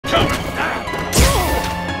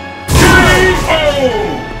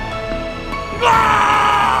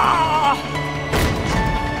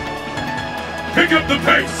the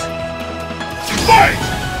pace! Fight!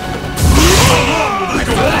 How long will this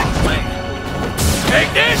go on?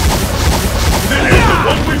 Take this! This is the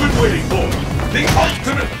one we've been waiting for! The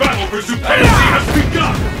ultimate battle for supremacy has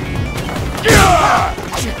begun!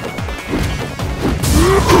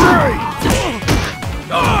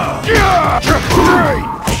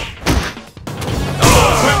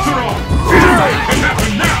 Sweats are on! It can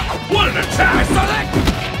happen now! What an attack! I saw that!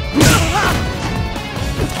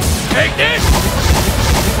 Take this!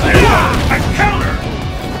 A counter!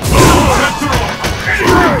 Sweats are on!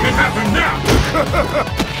 Anything can happen now!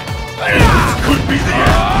 This could be the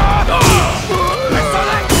end! I saw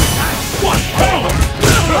that! What power!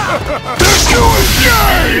 They're doing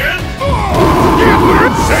it!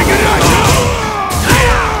 Take it out!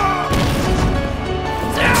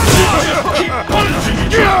 Just keep punishing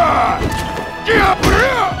each other!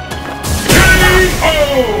 K.O.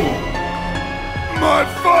 My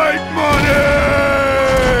fight money!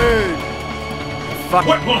 Fuck.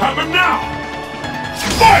 What will happen now?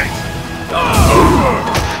 Fight!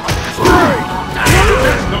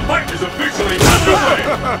 The fight is officially underway!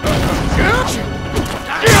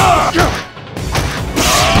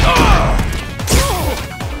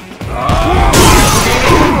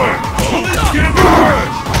 Will this gambit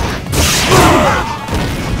work?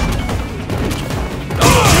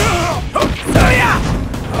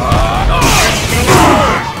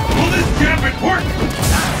 Will this gambit work?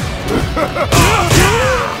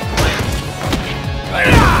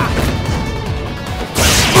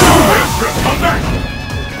 Come back!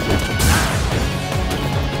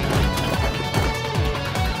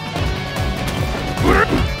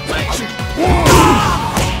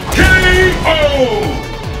 K.O.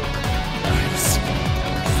 Nice.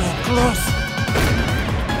 So close.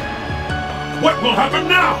 What will happen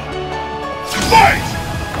now? Fight!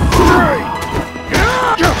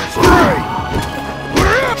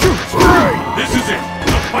 This is it!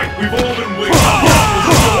 The fight we've all been waiting for!